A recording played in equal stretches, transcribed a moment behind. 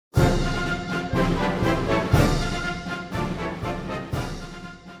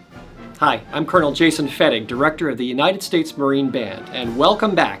Hi, I'm Colonel Jason Fettig, Director of the United States Marine Band, and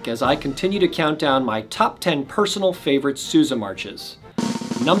welcome back as I continue to count down my top 10 personal favorite Sousa marches.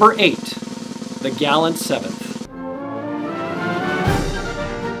 Number 8, the Gallant Seventh.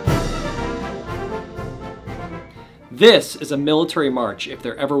 This is a military march, if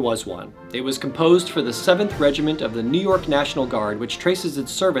there ever was one. It was composed for the 7th Regiment of the New York National Guard, which traces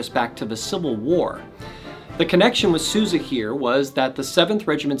its service back to the Civil War. The connection with Sousa here was that the 7th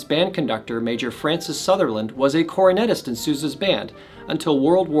Regiment's band conductor, Major Francis Sutherland, was a cornetist in Sousa's band until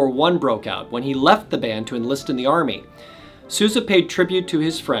World War I broke out, when he left the band to enlist in the Army. Sousa paid tribute to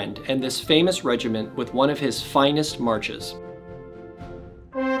his friend and this famous regiment with one of his finest marches.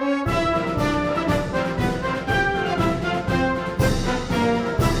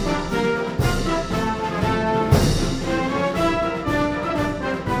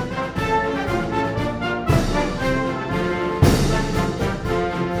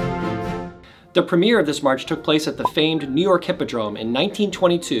 The premiere of this march took place at the famed New York Hippodrome in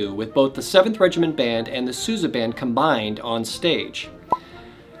 1922 with both the 7th Regiment Band and the Sousa Band combined on stage.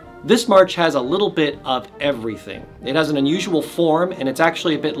 This march has a little bit of everything. It has an unusual form, and it's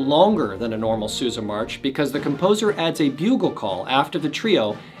actually a bit longer than a normal Sousa march because the composer adds a bugle call after the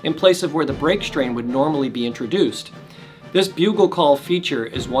trio in place of where the break strain would normally be introduced. This bugle call feature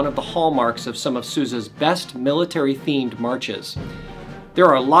is one of the hallmarks of some of Sousa's best military-themed marches. There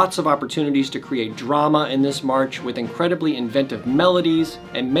are lots of opportunities to create drama in this march with incredibly inventive melodies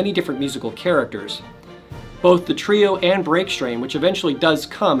and many different musical characters. Both the trio and break strain, which eventually does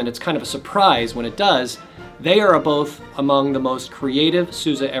come and it's kind of a surprise when it does, they are both among the most creative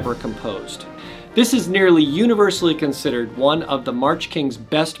Sousa ever composed. This is nearly universally considered one of the March King's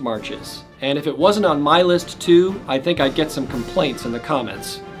best marches, and if it wasn't on my list too, I think I'd get some complaints in the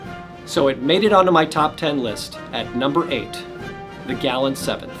comments. So it made it onto my top 10 list at number 8. The Gallant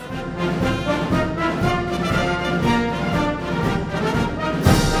Seventh.